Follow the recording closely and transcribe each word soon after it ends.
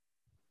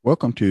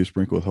Welcome to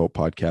Sprinkle with Hope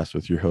podcast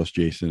with your host,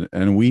 Jason.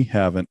 And we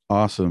have an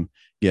awesome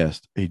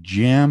guest, a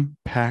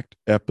jam-packed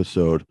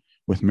episode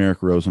with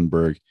Merrick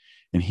Rosenberg.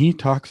 And he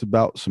talks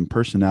about some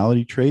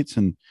personality traits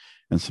and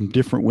some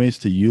different ways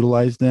to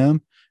utilize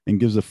them and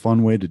gives a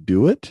fun way to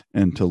do it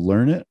and to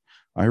learn it.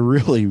 I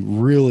really,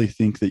 really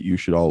think that you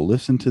should all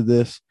listen to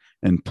this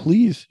and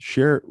please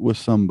share it with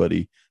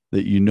somebody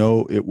that you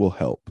know it will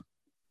help.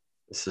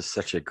 This is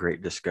such a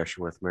great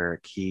discussion with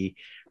Merrick. He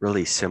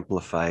really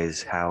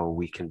simplifies how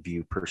we can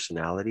view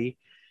personality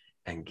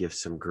and gives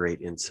some great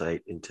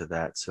insight into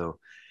that. So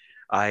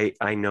I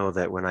know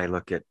that when I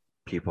look at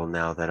people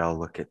now that I'll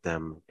look at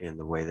them in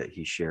the way that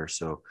he shares.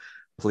 So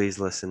please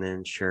listen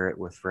in, share it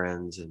with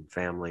friends and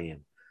family.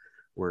 And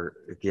we're,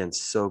 again,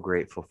 so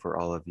grateful for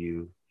all of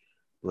you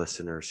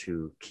listeners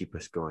who keep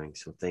us going.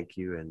 So thank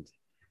you. And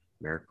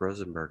Merrick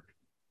Rosenberg.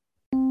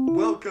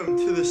 Welcome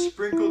to the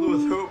Sprinkled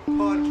with Hope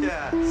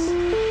podcast.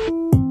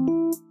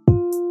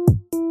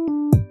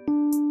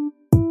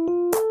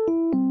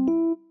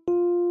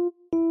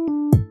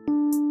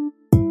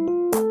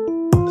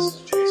 This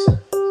is Jason.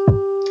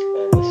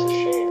 And this is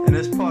Shane. And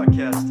it's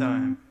podcast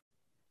time.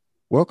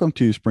 Welcome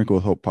to Sprinkle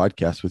with Hope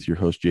podcast with your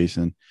host,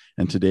 Jason.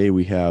 And today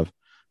we have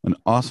an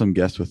awesome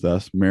guest with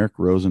us, Merrick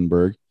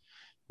Rosenberg.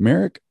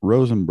 Merrick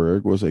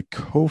Rosenberg was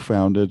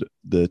co-founded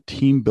the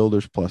Team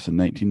Builders Plus in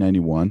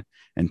 1991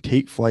 and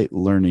Take Flight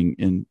Learning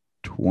in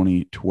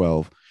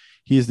 2012.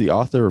 He is the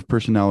author of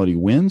Personality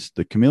Wins,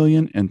 The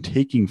Chameleon, and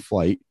Taking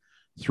Flight,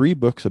 3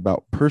 books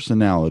about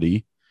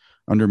personality.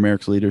 Under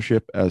Merrick's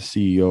leadership as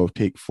CEO of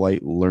Take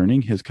Flight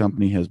Learning, his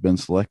company has been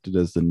selected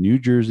as the New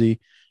Jersey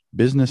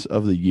Business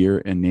of the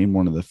Year and named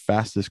one of the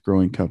fastest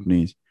growing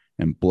companies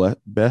and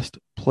best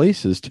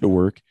places to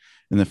work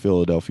in the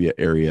Philadelphia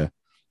area.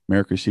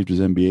 Merrick received his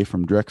MBA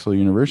from Drexel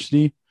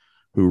University,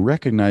 who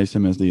recognized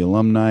him as the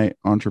Alumni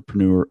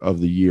Entrepreneur of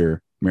the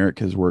Year. Merrick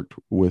has worked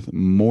with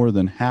more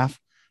than half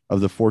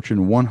of the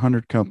Fortune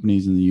 100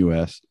 companies in the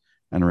U.S.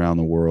 and around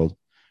the world.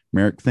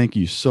 Merrick, thank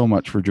you so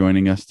much for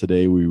joining us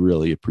today. We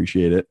really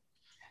appreciate it.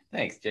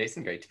 Thanks,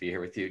 Jason. Great to be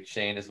here with you,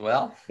 Shane, as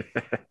well.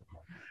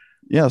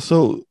 Yeah,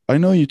 so I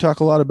know you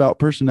talk a lot about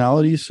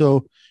personality.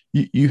 So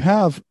you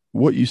have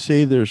what you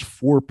say there's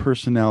 4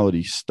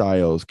 personality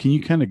styles. Can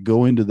you kind of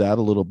go into that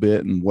a little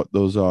bit and what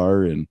those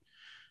are? And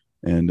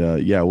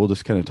we'll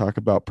just kind of talk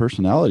about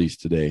personalities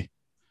today.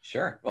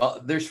 Sure.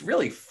 Well, there's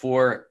really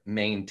 4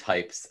 main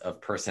types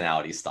of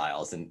personality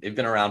styles, and they've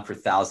been around for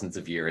thousands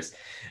of years.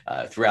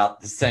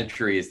 Throughout the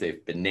centuries,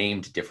 they've been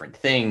named different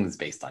things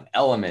based on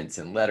elements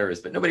and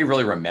letters, but nobody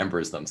really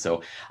remembers them.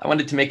 So I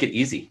wanted to make it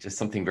easy, just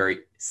something very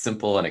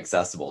simple and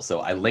accessible.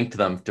 So I linked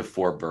them to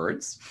 4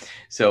 birds.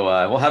 So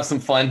we'll have some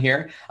fun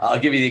here. I'll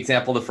give you the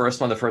example. The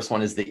first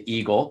one is the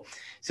eagle.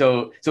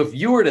 So if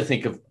you were to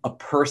think of a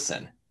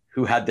person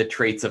who had the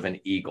traits of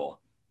an eagle,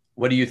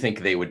 what do you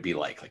think they would be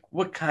like? Like,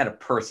 what kind of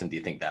person do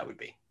you think that would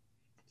be?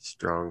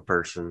 Strong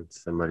person,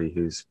 somebody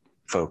who's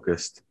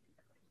focused.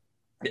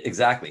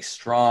 Exactly.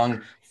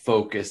 Strong,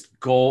 focused,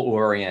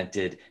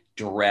 goal-oriented,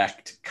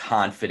 direct,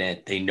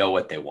 confident. They know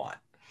what they want.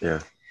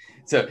 Yeah.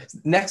 So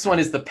next one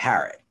is the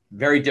parrot.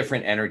 Very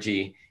different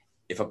energy.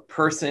 If a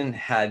person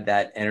had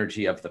that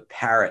energy of the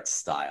parrot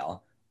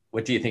style,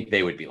 what do you think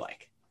they would be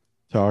like?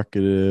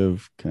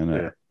 Talkative, kind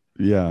of,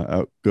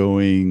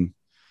 outgoing,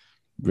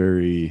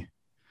 very...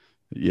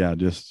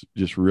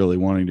 just really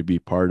wanting to be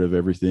part of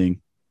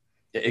everything.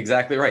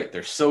 Exactly right.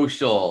 They're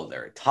social,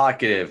 they're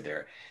talkative,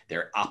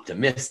 they're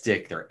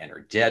optimistic, they're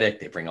energetic,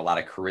 they bring a lot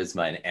of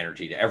charisma and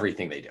energy to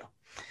everything they do.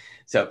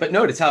 So, but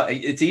notice how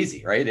it's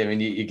easy, right? I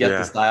mean, you get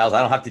the styles. I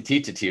don't have to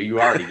teach it to you.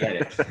 You already get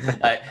it.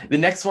 The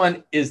next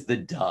one is the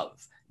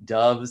dove.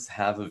 Doves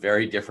have a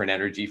very different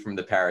energy from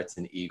the parrots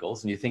and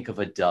eagles. When you think of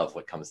a dove,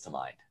 what comes to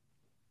mind?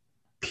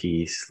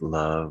 Peace,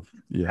 love,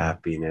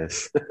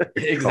 happiness.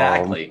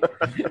 Exactly.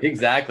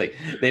 Exactly.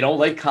 They don't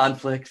like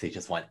conflict. They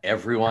just want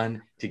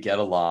everyone to get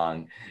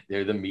along.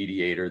 They're the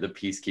mediator, the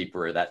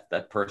peacekeeper,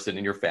 that person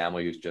in your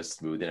family who's just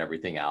smoothing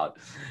everything out.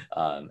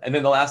 And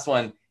then the last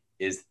one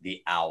is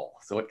the owl.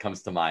 So what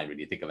comes to mind when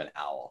you think of an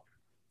owl?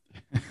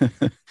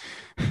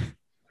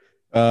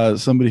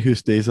 Somebody who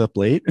stays up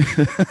late.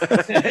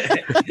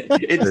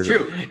 It's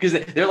true, because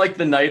they're like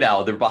the night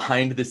owl. They're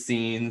behind the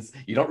scenes.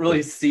 You don't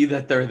really see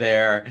that they're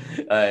there.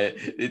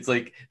 It's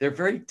like they're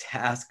very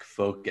task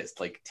focused,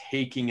 like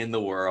taking in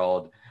the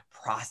world,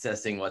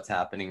 processing what's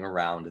happening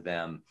around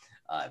them,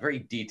 very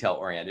detail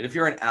oriented. If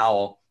you're an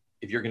owl,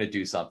 if you're going to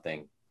do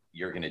something,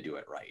 you're going to do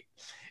it right.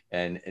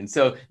 And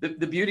so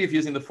the beauty of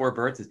using the 4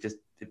 birds is just,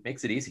 it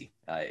makes it easy.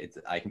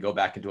 I can go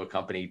back into a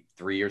company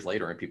 3 years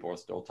later and people are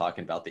still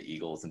talking about the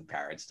eagles and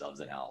parrots,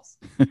 doves, and owls.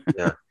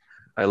 Yeah,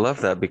 I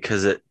love that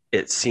because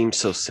it seems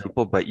so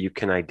simple, but you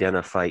can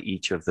identify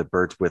each of the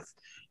birds with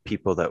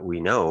people that we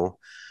know.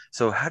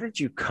 So how did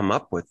you come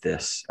up with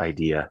this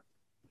idea?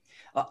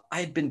 I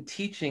had been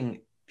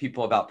teaching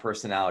people about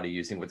personality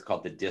using what's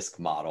called the DISC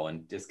model,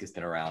 and DISC has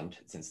been around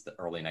since the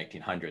early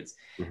 1900s,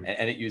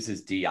 and it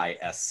uses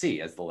DISC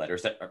as the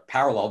letters that are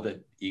parallel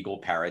the eagle,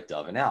 parrot,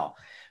 dove, and owl.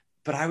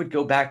 But I would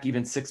go back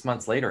even 6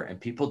 months later and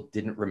people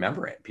didn't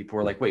remember it. People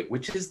were like, wait,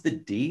 which is the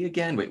D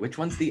again? Wait, which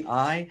one's the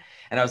I?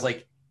 And I was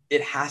like,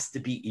 it has to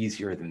be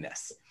easier than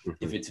this.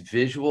 If it's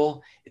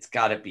visual, it's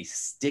got to be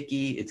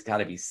sticky. It's got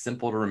to be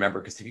simple to remember,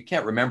 because if you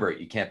can't remember it,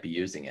 you can't be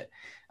using it.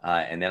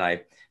 And then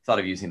I thought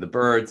of using the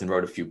birds and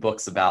wrote a few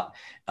books about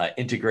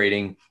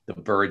integrating the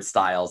bird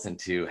styles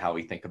into how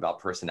we think about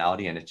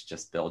personality. And it's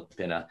just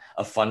been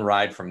a fun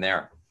ride from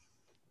there.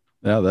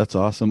 Yeah, that's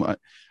awesome.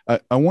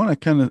 I want to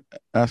kind of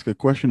ask a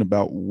question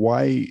about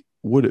why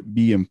would it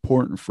be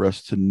important for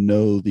us to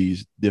know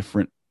these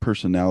different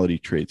personality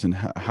traits, and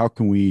how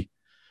can we,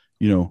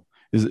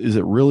 is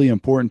it really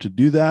important to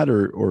do that,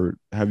 or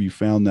have you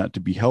found that to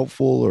be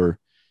helpful, or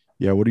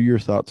what are your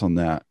thoughts on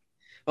that?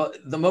 Well,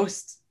 the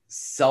most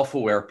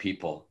self-aware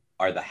people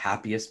are the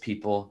happiest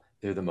people.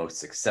 They're the most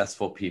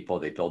successful people.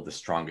 They build the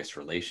strongest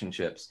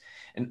relationships.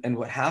 And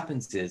what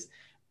happens is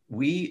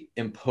we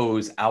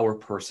impose our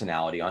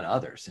personality on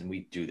others. And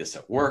we do this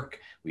at work.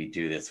 We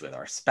do this with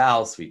our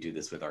spouse. We do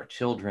this with our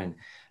children.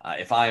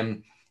 If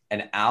I'm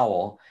an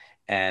owl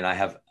and I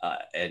have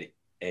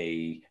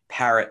a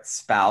parrot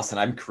spouse, and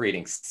I'm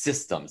creating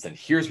systems, and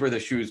here's where the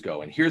shoes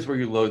go, and here's where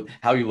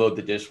how you load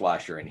the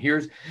dishwasher, and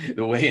here's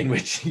the way in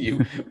which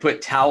you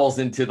put towels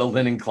into the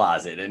linen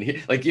closet, and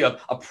you have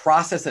a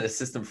process and a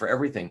system for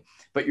everything.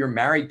 But you're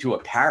married to a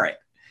parrot.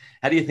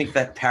 How do you think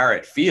that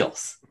parrot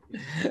feels?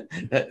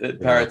 That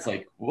parrot's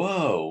like,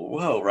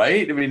 whoa,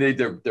 right? I mean,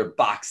 they're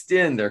boxed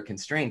in, they're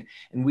constrained,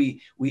 and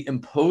we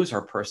impose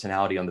our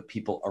personality on the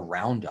people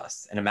around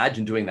us. And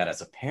imagine doing that as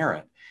a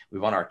parent. We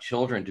want our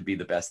children to be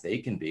the best they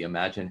can be.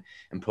 Imagine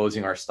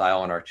imposing our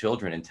style on our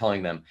children and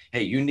telling them,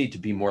 hey, you need to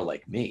be more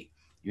like me.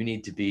 You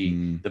need to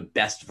be the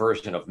best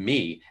version of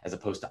me, as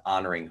opposed to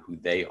honoring who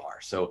they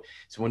are. So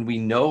when we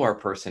know our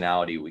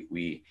personality,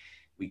 we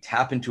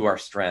tap into our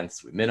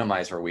strengths, we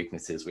minimize our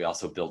weaknesses. We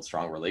also build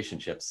strong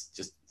relationships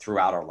just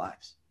throughout our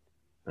lives.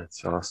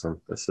 That's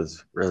awesome. This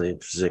is really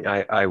interesting.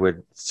 I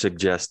would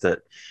suggest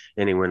that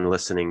anyone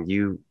listening,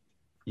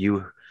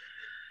 you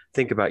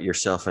think about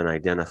yourself and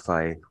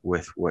identify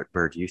with what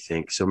bird you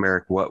think. So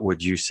Merrick, what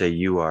would you say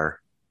you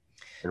are?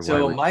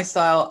 So my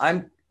style,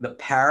 I'm the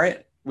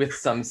parrot with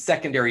some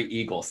secondary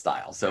eagle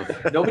style. So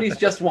nobody's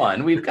just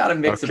one. We've got a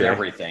mix of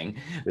everything,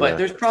 but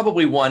there's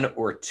probably one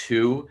or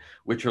two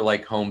which are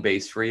like home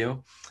base for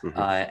you.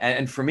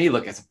 And for me,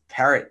 look, as a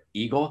parrot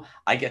eagle,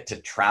 I get to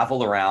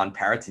travel around.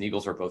 Parrots and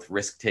eagles are both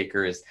risk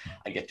takers.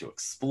 I get to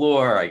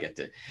explore. I get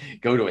to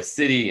go to a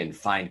city and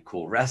find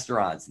cool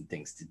restaurants and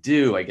things to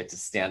do. I get to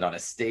stand on a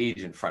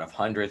stage in front of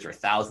hundreds or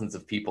thousands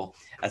of people.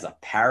 As a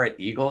parrot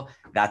eagle,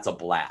 that's a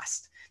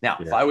blast. Now,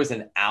 if I was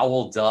an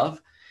owl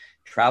dove,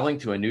 traveling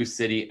to a new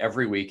city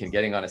every week and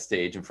getting on a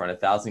stage in front of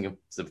thousands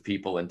of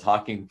people and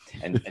talking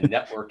and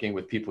networking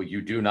with people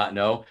you do not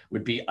know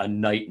would be a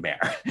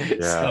nightmare.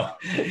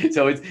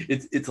 So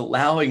it's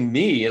allowing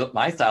me,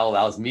 my style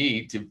allows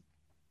me to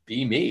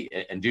be me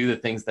and do the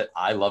things that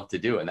I love to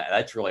do. And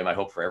that's really my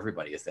hope for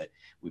everybody, is that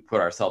we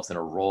put ourselves in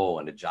a role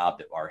and a job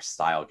that our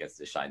style gets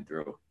to shine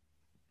through.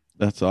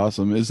 That's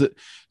awesome.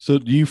 So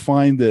do you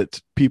find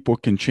that people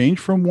can change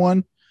from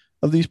one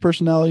of these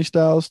personality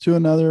styles to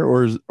another,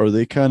 or are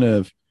they kind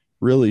of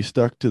really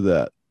stuck to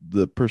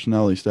the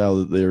personality style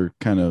that they're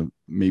kind of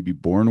maybe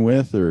born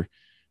with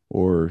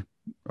or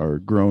are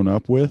grown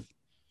up with?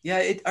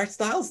 Yeah, our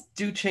styles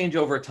do change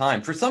over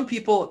time. For some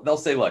people, they'll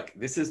say, look,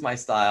 this is my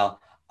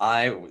style.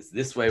 I was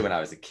this way when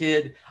I was a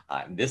kid.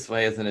 I'm this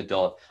way as an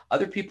adult.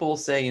 Other people will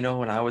say,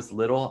 when I was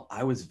little,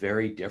 I was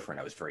very different.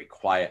 I was very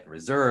quiet and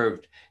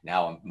reserved.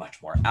 Now I'm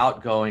much more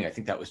outgoing. I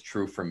think that was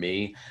true for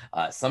me.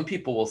 Some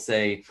people will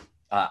say,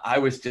 I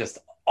was just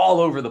all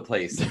over the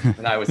place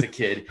when I was a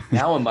kid.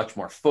 Now I'm much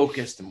more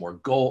focused and more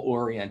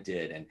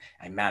goal-oriented, and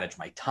I manage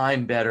my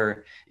time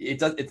better.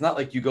 It's not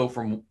like you go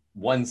from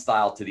one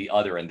style to the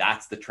other and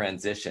that's the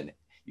transition.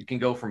 You can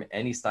go from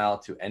any style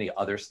to any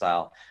other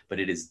style, but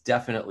it is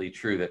definitely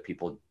true that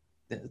people,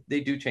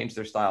 they do change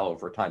their style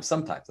over time.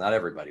 Sometimes, not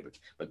everybody,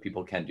 but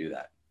people can do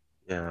that.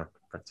 Yeah,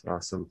 that's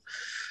awesome.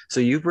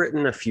 So you've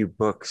written a few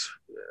books.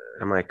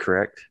 Am I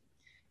correct?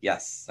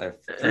 Yes, I have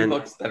 3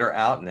 books that are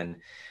out, and then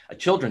a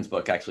children's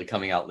book actually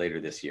coming out later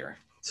this year.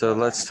 So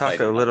let's talk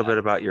a little bit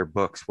about your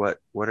books. What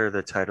are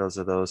the titles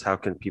of those? How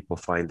can people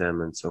find them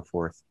and so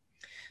forth?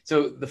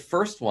 So the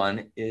first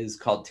one is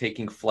called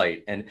Taking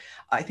Flight, and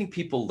I think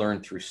people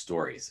learn through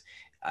stories.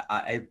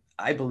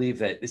 I believe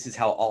that this is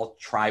how all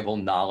tribal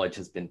knowledge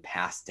has been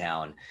passed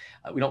down.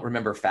 We don't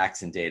remember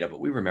facts and data,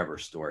 but we remember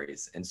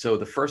stories. And so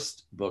the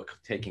first book,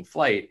 Taking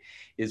Flight,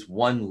 is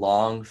one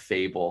long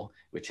fable,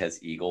 which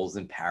has eagles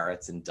and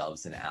parrots and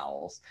doves and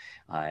owls.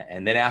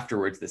 And then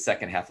afterwards, the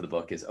second half of the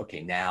book is,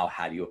 okay, now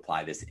how do you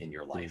apply this in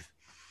your life?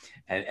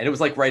 And it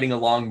was like writing a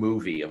long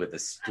movie with a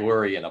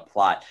story and a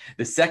plot.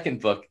 The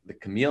second book, The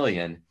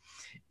Chameleon,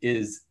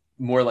 is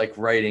more like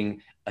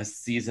writing a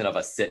season of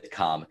a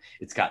sitcom.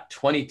 It's got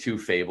 22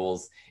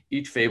 fables.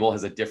 Each fable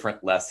has a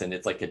different lesson.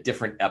 It's like a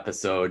different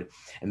episode.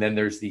 And then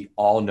there's the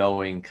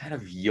all-knowing kind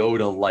of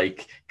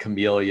Yoda-like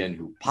chameleon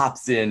who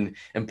pops in,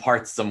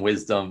 imparts some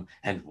wisdom,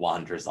 and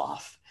wanders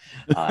off.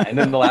 And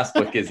then the last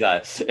book is,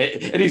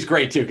 and he's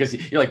great too, because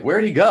you're like,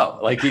 where'd he go?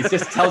 Like, he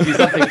just tells you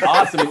something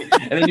awesome.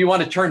 And then you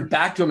want to turn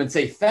back to him and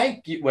say,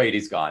 thank you. Wait,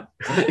 he's gone.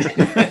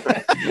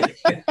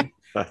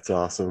 That's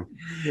awesome.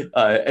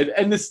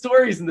 And the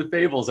stories and the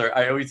fables are,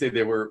 I always say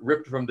they were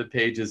ripped from the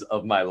pages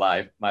of my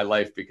life,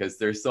 because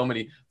there's so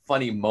many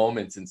funny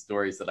moments and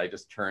stories that I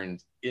just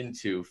turned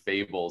into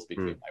fables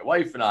between my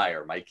wife and I,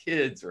 or my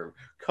kids, or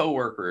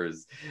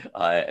coworkers.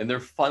 And they're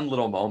fun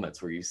little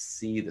moments where you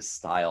see the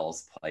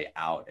styles play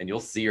out and you'll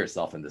see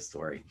yourself in the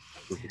story.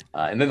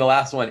 And then the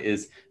last one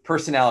is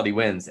personality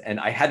wins. And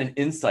I had an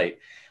insight.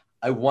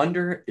 I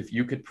wonder if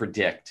you could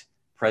predict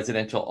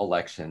presidential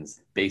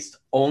elections based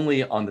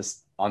only on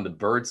the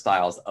bird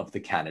styles of the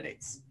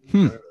candidates.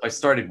 I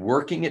started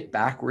working it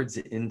backwards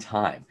in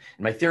time.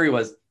 And my theory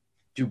was,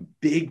 do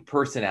big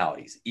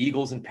personalities,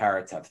 eagles and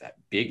parrots, have that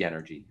big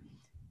energy?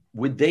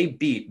 Would they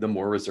beat the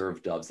more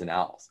reserved doves and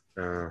owls?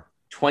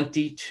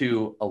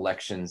 22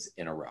 elections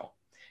in a row,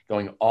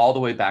 going all the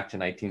way back to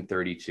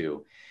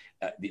 1932.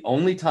 The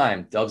only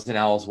time doves and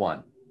owls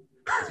won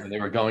was when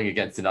they were going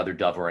against another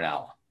dove or an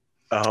owl.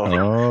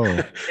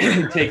 Oh.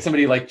 Take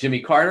somebody like Jimmy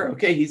Carter.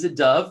 Okay, he's a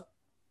dove.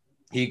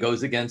 He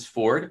goes against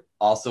Ford,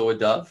 also a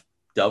dove.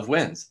 Dove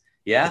wins.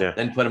 Yeah.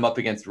 Then put him up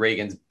against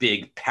Reagan's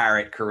big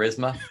parrot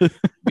charisma.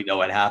 We know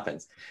what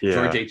happens.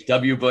 George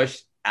H.W.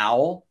 Bush,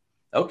 owl.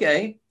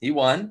 Okay, he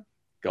won.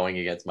 Going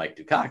against Mike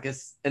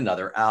Dukakis,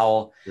 another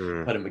owl.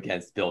 Put him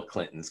against Bill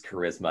Clinton's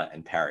charisma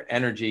and parrot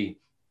energy,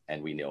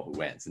 and we know who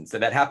wins. And so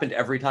that happened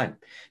every time.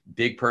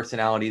 Big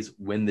personalities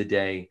win the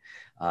day,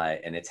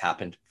 and it's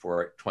happened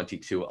for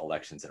 22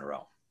 elections in a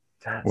row.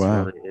 That's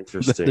really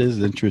interesting. That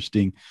is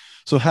interesting.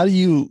 So how do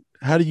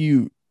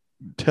you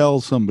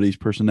tell somebody's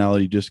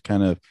personality just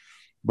kind of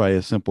by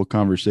a simple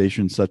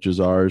conversation such as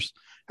ours?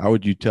 How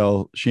would you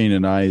tell Shane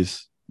and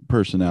I's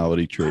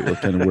personality trait, or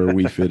kind of where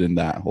we fit in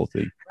that whole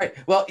thing? Right.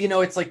 Well,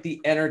 it's like the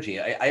energy.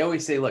 I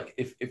always say, look,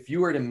 if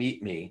you were to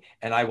meet me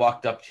and I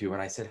walked up to you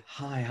and I said,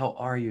 hi, how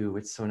are you?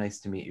 It's so nice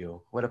to meet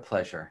you. What a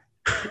pleasure.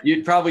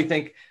 You'd probably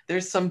think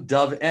there's some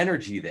dove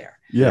energy there.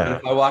 Yeah. And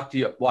if I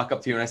walk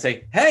up to you and I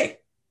say, hey,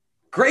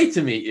 great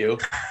to meet you.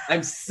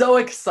 I'm so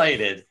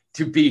excited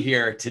to be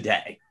here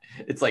today.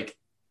 It's like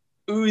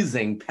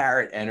oozing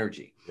parrot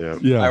energy. Yeah.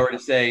 If I were to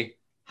say,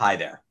 hi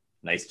there,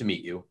 nice to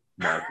meet you,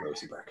 Merrick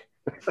Rosenberg.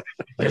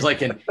 There's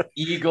like an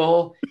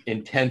eagle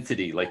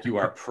intensity, like you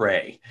are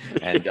prey,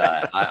 and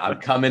I'm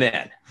coming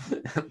in.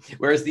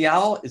 Whereas the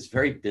owl is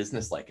very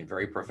businesslike and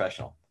very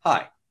professional.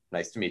 Hi,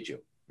 nice to meet you,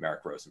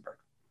 Merrick Rosenberg.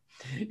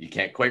 You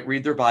can't quite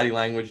read their body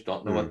language,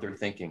 don't know what they're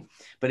thinking,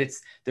 but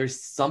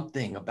there's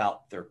something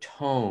about their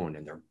tone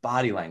and their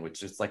body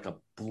language. It's like a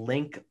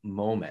blink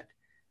moment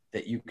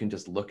that you can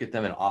just look at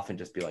them and often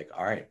just be like,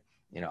 all right,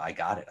 I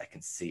got it. I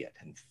can see it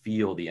and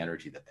feel the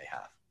energy that they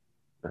have.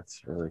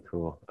 That's really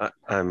cool.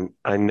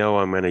 I know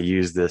I'm going to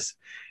use this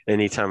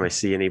anytime I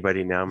see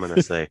anybody now. I'm going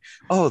to say,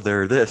 oh,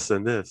 they're this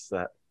and this,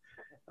 that.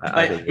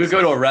 We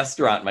go to a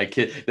restaurant,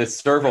 the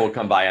server will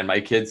come by, and my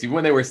kids, even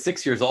when they were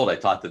 6 years old, I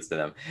taught this to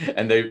them,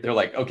 and they're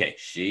like, okay,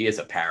 she is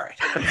a parrot.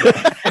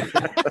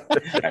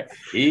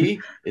 He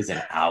is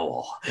an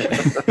owl.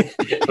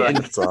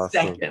 That's awesome.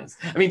 Seconds.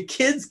 I mean,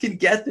 kids can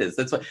get this.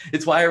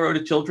 It's why I wrote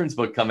a children's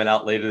book coming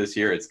out later this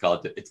year. It's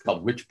called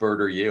Which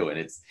Bird Are You? And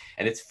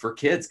it's for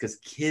kids, because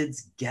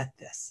kids get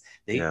this.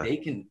 They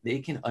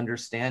can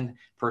understand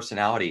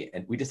personality,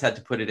 and we just had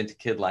to put it into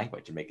kid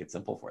language and make it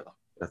simple for them.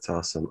 That's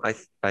awesome.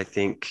 I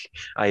think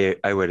I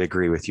would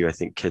agree with you. I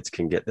think kids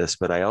can get this,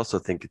 but I also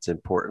think it's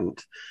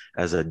important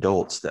as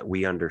adults that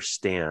we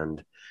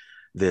understand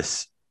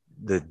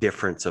the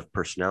difference of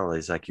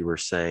personalities. Like you were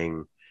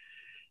saying,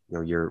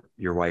 your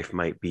wife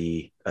might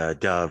be a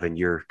dove and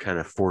you're kind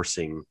of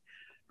forcing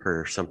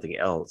her something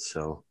else.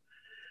 So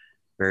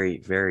very,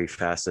 very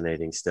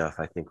fascinating stuff.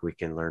 I think we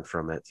can learn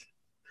from it.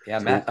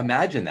 Yeah.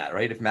 Imagine that,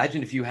 right?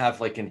 Imagine if you have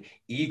like an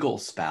eagle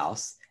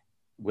spouse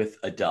with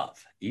a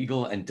dove,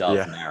 eagle and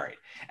dove married.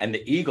 And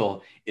the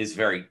eagle is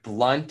very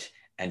blunt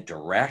and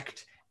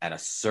direct and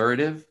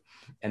assertive.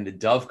 And the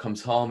dove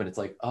comes home and it's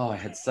like, oh, I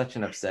had such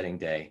an upsetting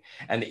day.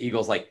 And the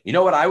eagle's like, you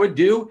know what I would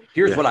do?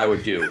 Here's what I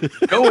would do.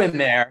 Go in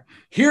there.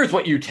 Here's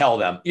what you tell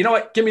them. You know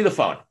what? Give me the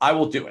phone. I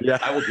will do it. Yeah.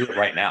 I will do it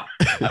right now.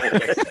 I will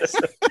fix this.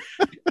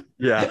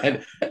 Yeah.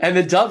 And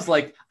the dove's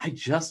like, I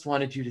just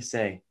wanted you to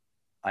say,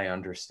 I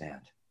understand.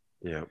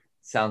 Yeah.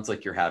 Sounds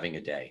like you're having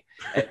a day.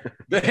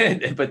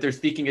 But they're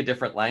speaking a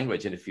different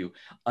language. And if you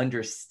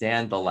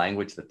understand the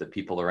language that the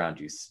people around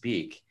you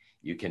speak,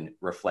 you can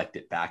reflect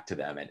it back to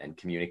them and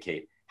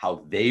communicate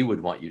how they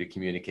would want you to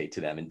communicate to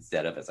them,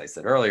 instead of, as I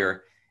said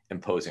earlier,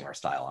 imposing our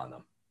style on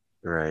them.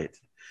 Right.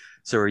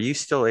 So are you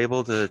still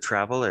able to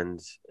travel and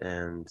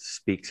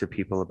speak to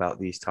people about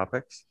these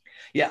topics?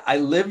 Yeah, I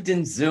lived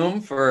in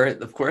Zoom for,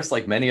 of course,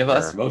 like many of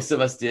us, most of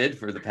us did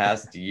for the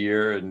past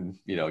year and,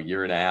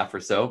 year and a half or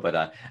so. But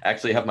I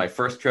actually have my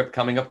first trip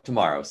coming up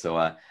tomorrow.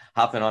 So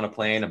hopping on a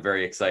plane, I'm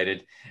very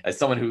excited. As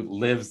someone who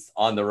lives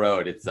on the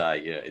road,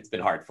 it's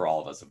been hard for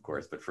all of us, of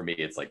course. But for me,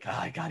 it's like,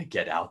 I got to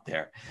get out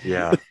there.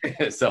 Yeah.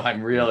 So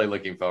I'm really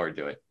looking forward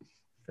to it.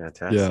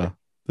 Fantastic. Yeah,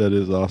 that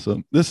is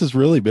awesome. This has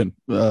really been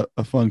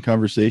a fun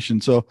conversation.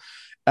 So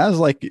as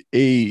like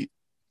a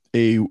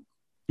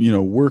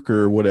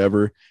worker or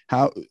whatever,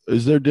 how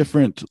is there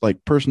different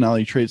like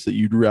personality traits that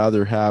you'd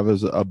rather have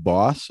as a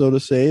boss, so to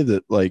say,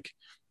 that like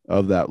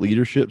of that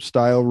leadership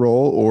style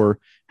role, or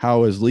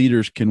how as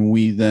leaders can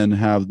we then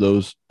have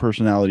those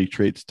personality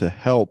traits to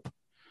help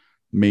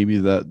maybe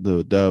that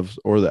the doves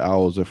or the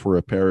owls if we're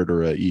a parrot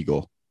or an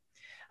eagle?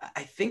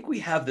 I think we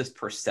have this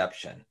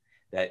perception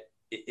that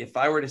if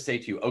I were to say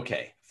to you,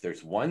 okay, if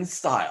there's one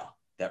style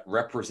that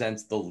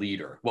represents the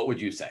leader, what would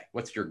you say?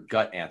 What's your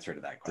gut answer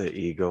to that question? The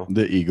eagle.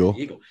 The eagle. The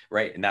eagle,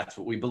 right? And that's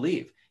what we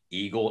believe.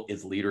 Eagle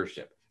is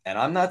leadership. And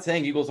I'm not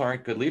saying eagles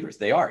aren't good leaders.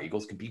 They are.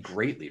 Eagles can be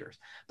great leaders.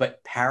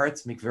 But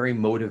parrots make very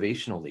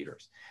motivational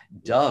leaders.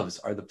 Doves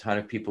are the kind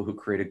of people who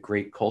create a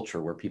great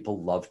culture where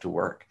people love to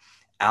work.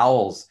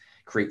 Owls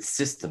create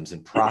systems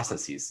and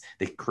processes.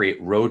 They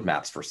create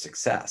roadmaps for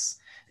success.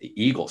 The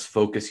eagles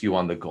focus you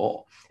on the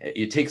goal.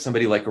 You take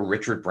somebody like a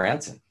Richard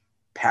Branson,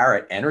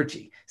 parrot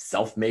energy,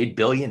 self-made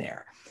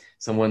billionaire.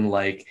 Someone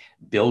like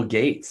Bill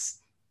Gates,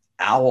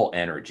 owl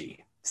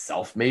energy,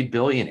 self-made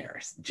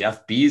billionaires.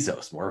 Jeff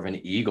Bezos, more of an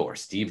eagle, or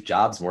Steve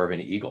Jobs, more of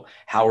an eagle.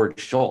 Howard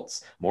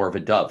Schultz, more of a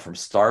dove from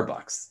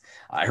Starbucks.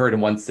 I heard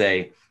him once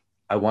say,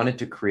 I wanted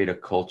to create a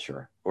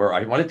culture, or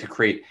I wanted to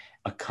create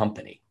a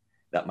company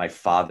that my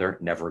father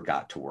never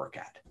got to work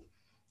at.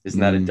 Isn't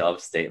that a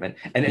dove statement?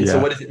 And so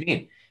what does it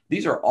mean?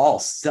 These are all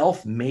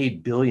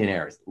self-made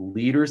billionaires,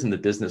 leaders in the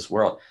business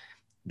world.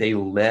 They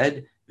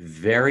led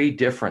very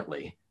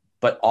differently,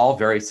 but all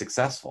very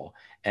successful.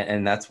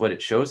 And that's what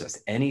it shows us.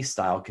 Any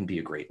style can be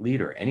a great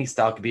leader. Any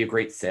style can be a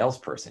great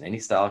salesperson. Any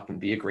style can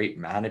be a great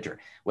manager,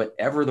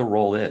 whatever the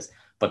role is,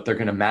 but they're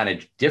going to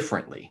manage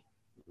differently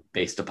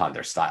based upon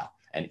their style.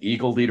 An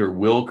eagle leader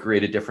will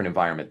create a different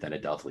environment than a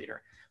dove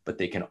leader, but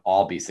they can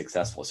all be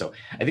successful. So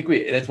I think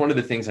that's one of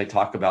the things I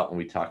talk about when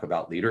we talk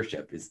about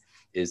leadership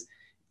is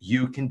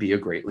you can be a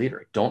great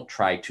leader. Don't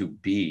try to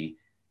be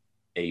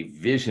a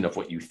vision of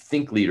what you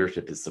think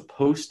leadership is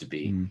supposed to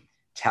be.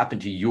 Tap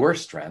into your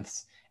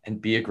strengths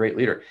and be a great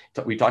leader.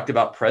 We talked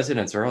about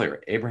presidents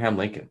earlier. Abraham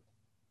Lincoln.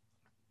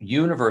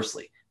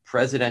 Universally,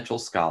 presidential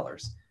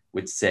scholars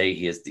would say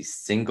he is the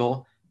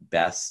single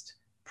best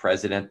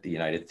president the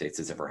United States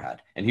has ever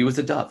had. And he was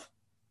a dove.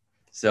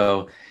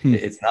 So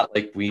it's not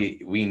like we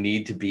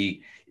need to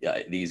be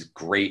these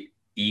great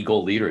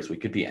eagle leaders. We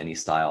could be any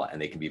style and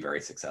they can be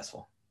very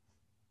successful.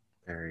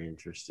 Very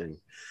interesting.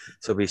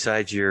 So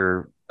besides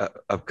your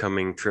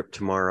upcoming trip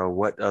tomorrow,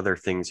 what other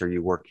things are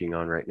you working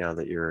on right now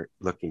that you're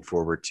looking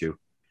forward to?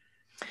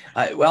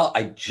 Well,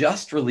 I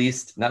just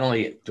released, not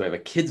only do I have a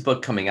kid's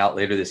book coming out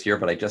later this year,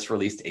 but I just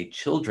released a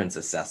children's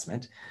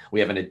assessment.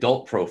 We have an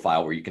adult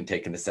profile where you can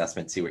take an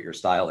assessment, see what your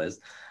style is.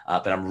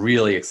 But I'm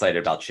really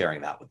excited about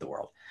sharing that with the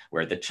world,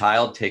 where the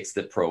child takes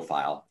the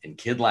profile in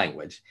kid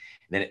language,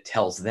 and then it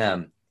tells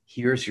them,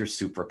 here's your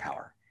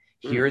superpower.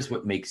 Here's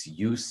what makes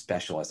you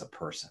special as a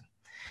person.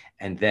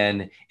 And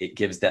then it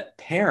gives that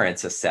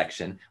parents a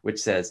section which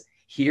says,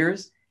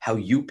 here's how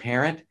you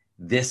parent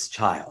this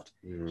child.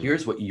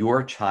 Here's what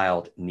your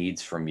child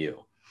needs from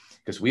you.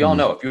 Because we all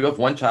know if you have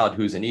one child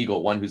who's an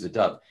eagle, one who's a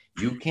dove,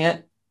 you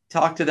can't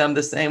talk to them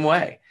the same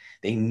way.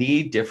 They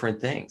need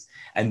different things.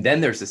 And then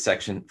there's a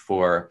section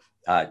for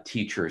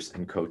teachers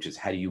and coaches.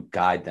 How do you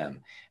guide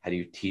them? How do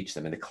you teach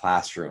them in the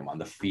classroom, on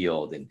the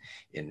field, and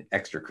in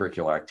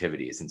extracurricular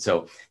activities? And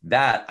so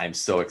that I'm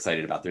so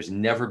excited about. There's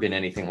never been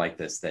anything like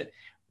this that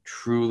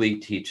truly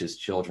teaches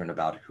children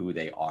about who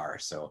they are.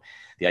 So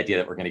the idea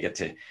that we're going to get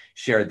to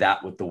share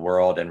that with the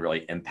world and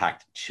really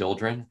impact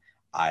children,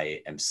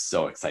 I am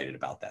so excited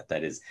about that.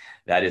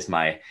 That is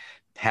my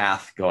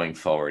path going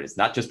forward. It's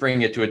not just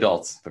bringing it to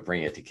adults, but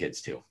bringing it to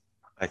kids too.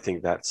 I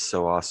think that's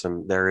so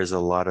awesome. There is a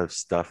lot of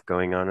stuff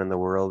going on in the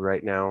world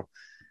right now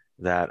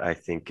that I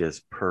think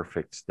is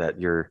perfect, that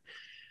you're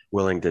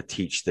willing to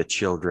teach the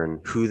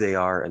children who they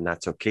are, and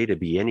that's okay to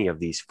be any of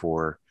these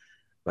four,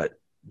 but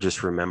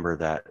just remember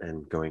that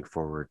and going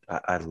forward.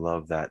 I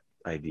love that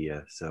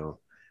idea. So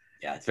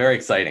yeah, it's very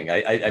exciting.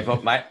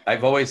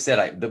 I've always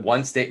said the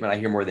one statement I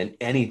hear more than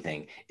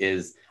anything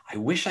is, I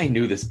wish I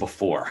knew this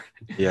before.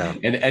 Yeah.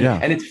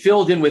 And it's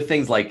filled in with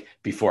things like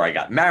before I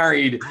got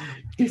married,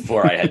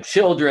 before I had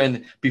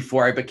children,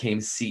 before I became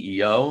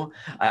CEO.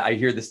 I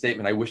hear the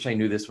statement, I wish I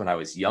knew this when I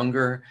was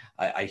younger.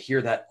 I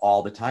hear that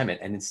all the time. And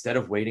instead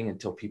of waiting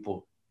until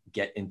people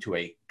get into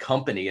a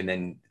company and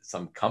then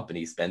some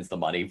company spends the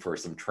money for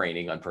some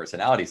training on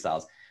personality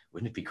styles,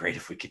 wouldn't it be great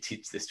if we could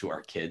teach this to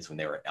our kids when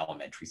they were at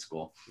elementary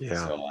school?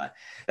 Yeah. So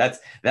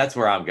that's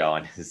where I'm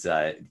going, is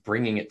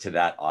bringing it to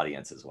that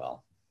audience as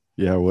well.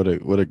 Yeah, what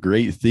a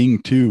great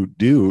thing to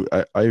do.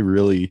 I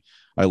really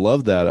I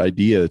love that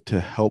idea to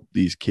help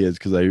these kids,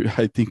 because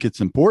I think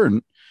it's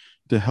important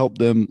to help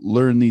them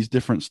learn these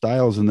different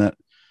styles, and that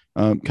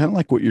kind of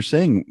like what you're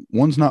saying,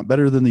 one's not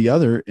better than the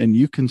other, and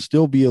you can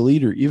still be a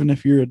leader even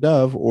if you're a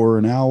dove or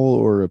an owl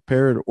or a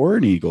parrot or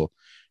an eagle.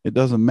 It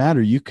doesn't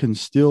matter. You can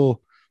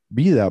still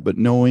be that, but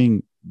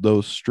knowing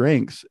those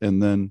strengths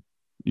and then,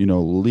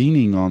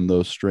 leaning on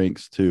those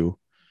strengths to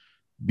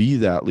be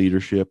that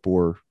leadership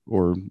or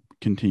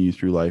continue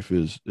through life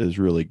is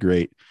really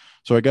great.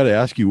 So I got to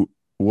ask you,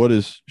 what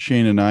is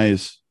Shane and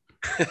I's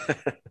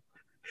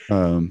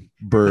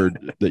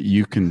bird that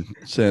you can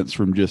sense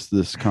from just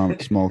this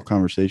small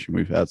conversation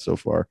we've had so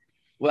far?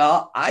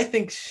 Well, I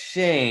think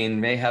Shane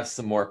may have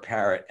some more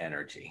parrot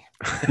energy.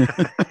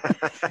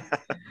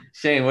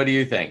 Shane, what do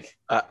you think?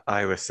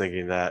 I was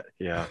thinking that.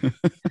 Yeah.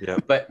 Yeah.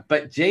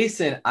 But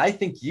Jason, I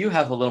think you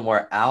have a little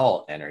more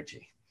owl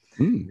energy.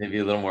 Maybe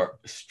a little more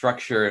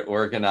structured,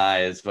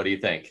 organized. What do you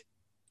think?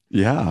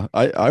 Yeah,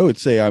 I would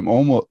say I'm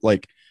almost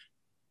like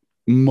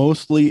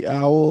mostly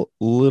owl,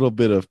 a little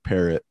bit of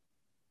parrot.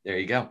 There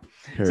you go.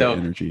 Parrot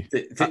energy.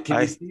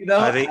 Can you see though?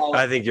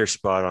 I think you're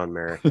spot on,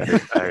 Merrick.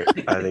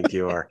 I think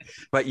you are.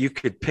 But you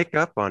could pick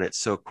up on it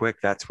so quick.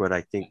 That's what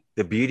I think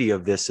the beauty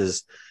of this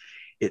is.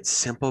 It's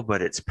simple,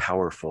 but it's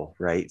powerful,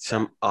 right?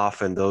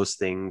 Often those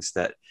things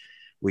that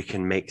we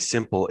can make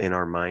simple in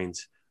our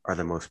minds are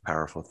the most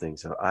powerful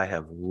things. So I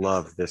have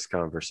loved this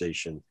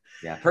conversation.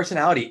 Yeah.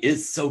 Personality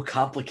is so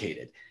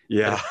complicated.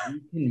 Yeah. But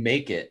you can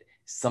make it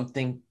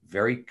something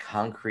very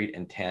concrete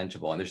and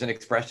tangible. And there's an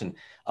expression,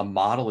 a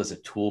model is a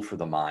tool for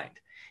the mind.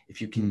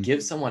 If you can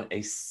give someone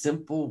a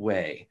simple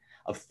way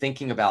of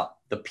thinking about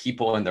the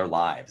people in their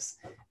lives,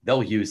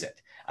 they'll use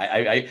it.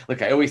 I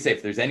always say,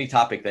 if there's any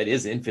topic that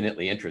is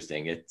infinitely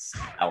interesting, it's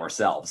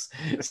ourselves.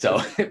 So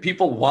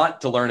people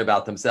want to learn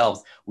about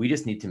themselves. We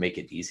just need to make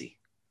it easy.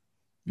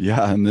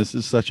 Yeah. And this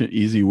is such an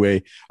easy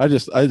way. I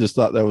just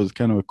thought that was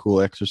kind of a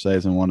cool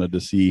exercise and wanted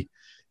to see,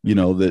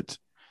 that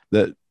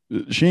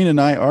Shane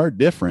and I are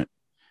different,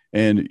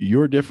 and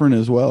you're different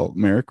as well,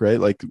 Merrick, right?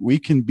 Like, we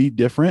can be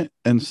different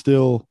and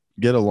still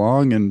get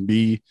along and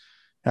be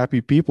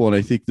happy people. And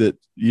I think that,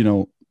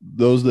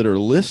 those that are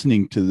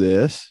listening to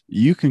this,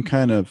 you can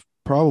kind of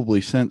probably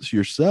sense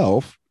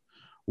yourself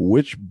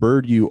which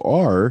bird you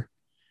are.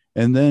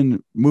 And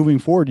then moving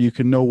forward, you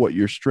can know what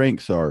your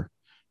strengths are.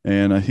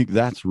 And I think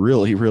that's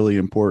really, really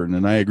important.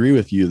 And I agree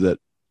with you that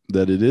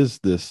it is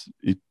this,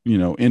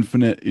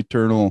 infinite,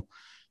 eternal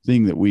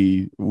thing that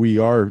we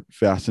are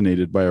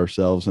fascinated by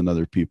ourselves and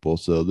other people.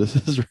 So this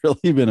has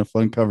really been a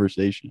fun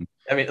conversation.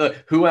 I mean,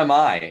 look, who am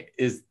I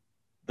is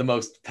the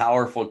most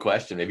powerful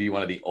question, maybe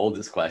one of the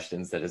oldest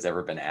questions that has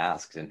ever been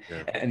asked. And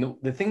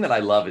the thing that I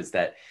love is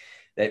that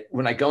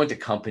when I go into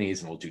companies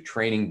and we'll do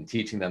training and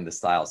teaching them the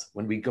styles,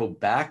 when we go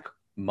back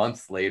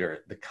months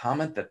later, the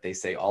comment that they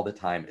say all the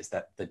time is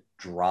that the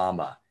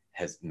drama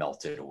has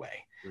melted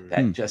away.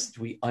 That just,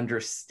 we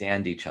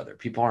understand each other.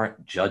 People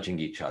aren't judging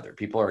each other.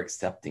 People are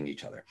accepting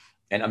each other.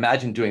 And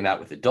imagine doing that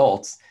with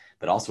adults,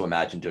 but also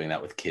imagine doing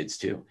that with kids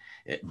too.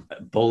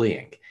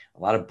 Bullying. A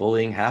lot of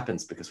bullying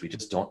happens because we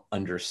just don't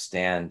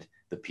understand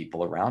the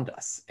people around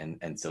us.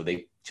 And so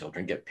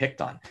children get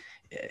picked on.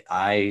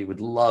 I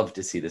would love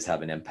to see this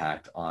have an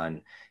impact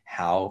on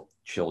how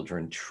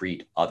children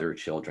treat other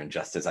children,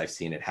 just as I've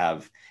seen it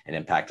have an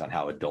impact on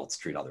how adults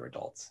treat other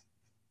adults.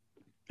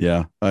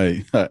 Yeah,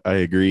 I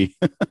agree.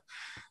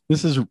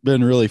 This has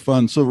been really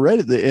fun. So right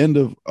at the end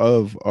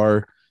of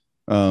our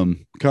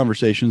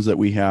conversations that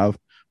we have,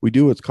 we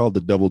do what's called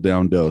the double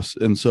down dose.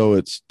 And so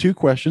it's 2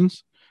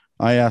 questions.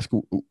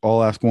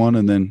 I'll ask one,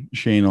 and then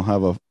Shane will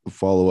have a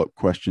follow-up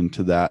question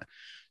to that.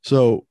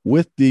 So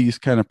with these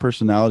kind of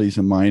personalities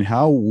in mind,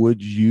 how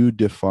would you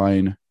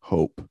define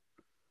hope?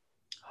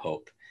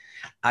 Hope.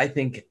 I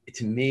think,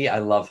 to me, I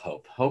love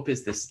hope. Hope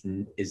is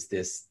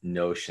this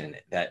notion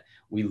that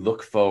we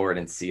look forward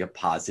and see a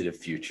positive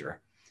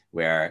future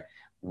where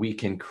we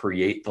can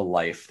create the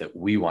life that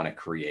we want to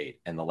create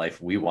and the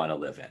life we want to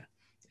live in.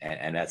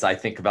 And as I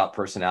think about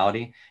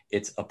personality,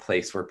 it's a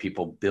place where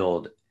people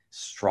build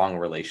strong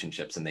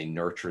relationships and they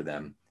nurture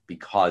them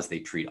because they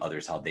treat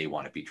others how they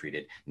want to be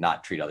treated,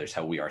 not treat others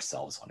how we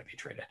ourselves want to be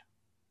treated.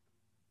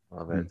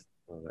 Love it.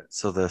 Love it.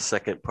 So the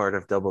second part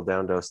of Double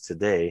Down Dose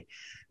today,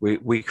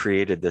 we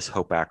created this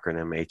HOPE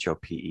acronym,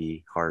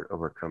 HOPE, Heart,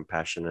 Overcome,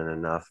 Passion, and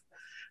Enough.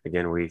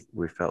 Again, we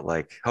felt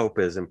like hope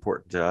is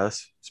important to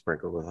us.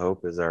 Sprinkled with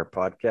Hope is our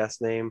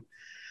podcast name.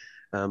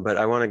 But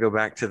I want to go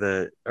back to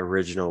the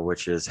original,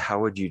 which is,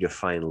 how would you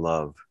define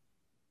love?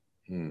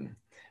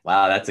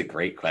 Wow, that's a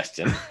great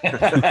question.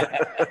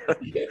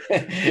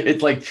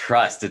 It's like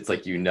trust. It's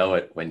like,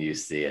 it when you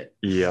see it.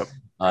 Yep.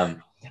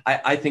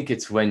 I think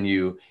it's when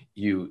you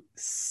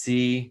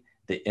see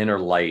the inner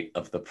light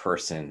of the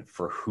person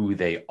for who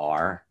they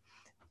are,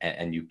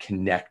 and you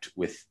connect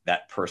with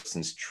that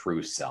person's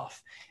true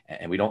self.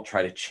 And we don't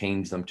try to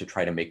change them to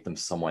try to make them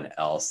someone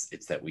else.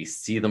 It's that we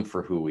see them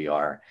for who we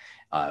are.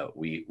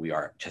 We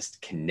are just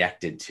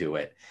connected to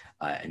it.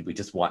 And we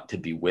just want to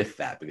be with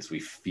that because we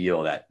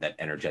feel that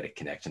energetic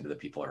connection to the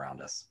people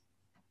around us.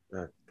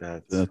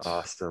 That's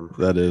awesome.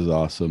 That is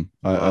awesome.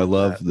 I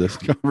love this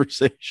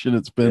conversation.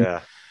 It's been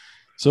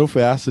so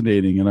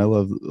fascinating, and I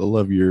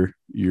love your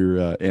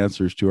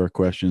answers to our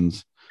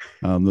questions.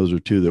 Those are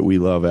two that we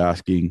love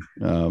asking.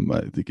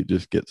 I think it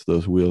just gets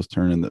those wheels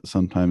turning that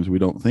sometimes we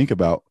don't think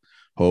about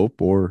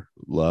hope or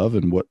love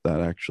and what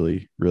that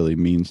actually really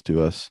means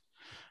to us.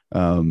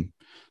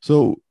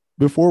 So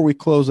before we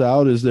close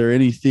out, is there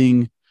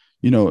anything,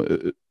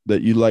 that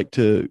you'd like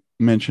to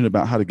mention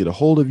about how to get a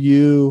hold of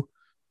you?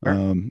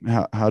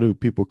 How do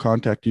people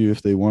contact you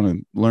if they want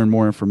to learn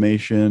more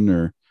information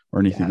or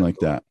anything like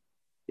that?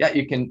 Yeah,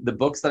 you can. The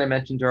books that I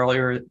mentioned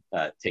earlier,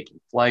 Taking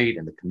Flight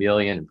and The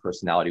Chameleon and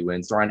Personality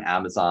Wins, they're on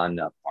Amazon,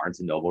 Barnes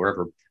and Noble,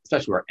 wherever,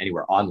 especially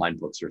anywhere online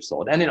books are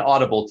sold, and in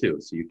Audible too.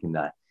 So you can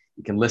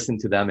listen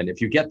to them. And if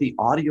you get the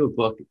audio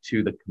book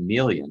to The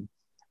Chameleon,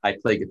 I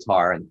play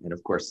guitar, and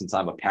of course, since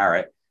I'm a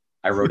parrot,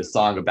 I wrote a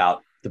song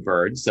about the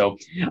bird. So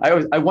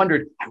I wonder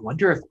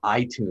if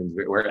iTunes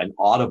or an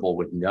Audible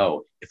would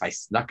know if I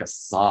snuck a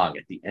song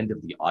at the end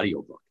of the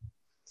audiobook.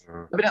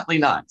 Evidently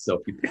not. So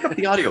if you pick up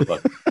the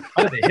audiobook,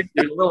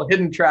 there's a little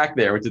hidden track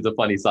there, which is a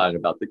funny song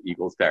about the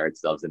eagles,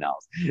 parrots, doves, and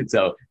owls.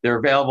 So they're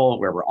available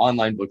wherever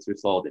online books are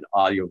sold in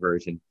audio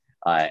version.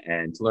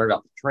 And to learn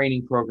about the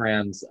training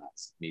programs,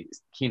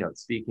 keynote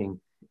speaking,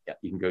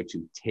 you can go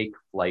to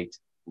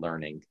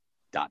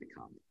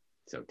takeflightlearning.com.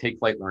 So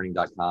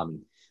takeflightlearning.com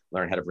and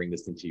learn how to bring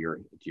this into your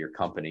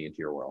company, into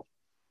your world.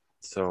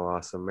 So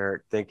awesome,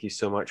 Merrick. Thank you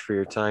so much for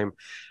your time.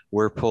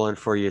 We're pulling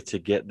for you to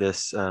get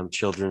this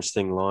children's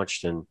thing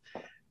launched, and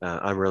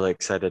I'm really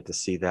excited to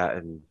see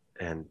that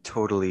and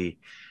totally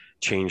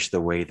change the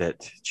way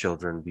that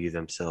children view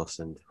themselves,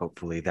 and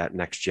hopefully that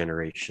next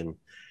generation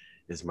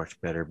is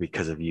much better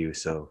because of you.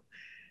 So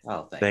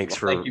thank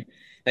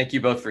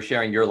you both for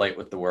sharing your light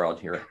with the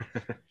world. You're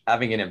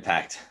having an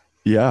impact.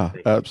 Yeah,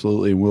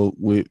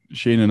 absolutely.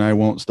 Shane and I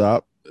won't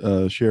stop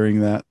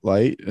sharing that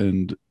light.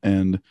 And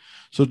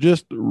so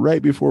just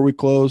right before we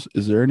close,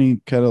 is there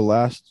any kind of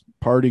last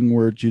parting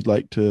words you'd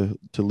like to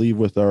leave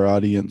with our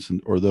audience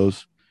or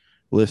those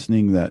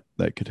listening that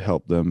could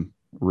help them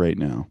right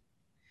now?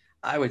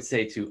 I would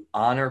say to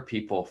honor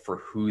people for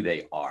who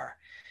they are.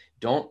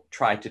 Don't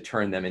try to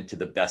turn them into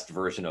the best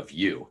version of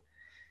you.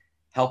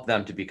 Help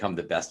them to become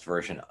the best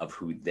version of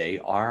who they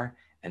are,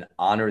 and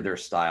honor their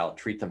style.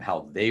 Treat them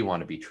how they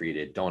want to be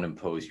treated. Don't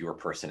impose your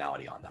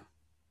personality on them.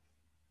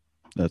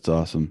 That's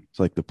awesome. It's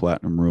like the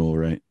platinum rule,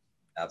 right?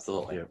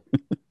 Absolutely. Yeah.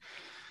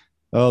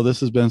 Oh,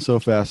 this has been so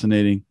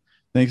fascinating.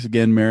 Thanks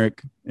again,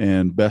 Merrick,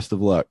 and best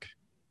of luck.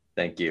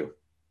 Thank you.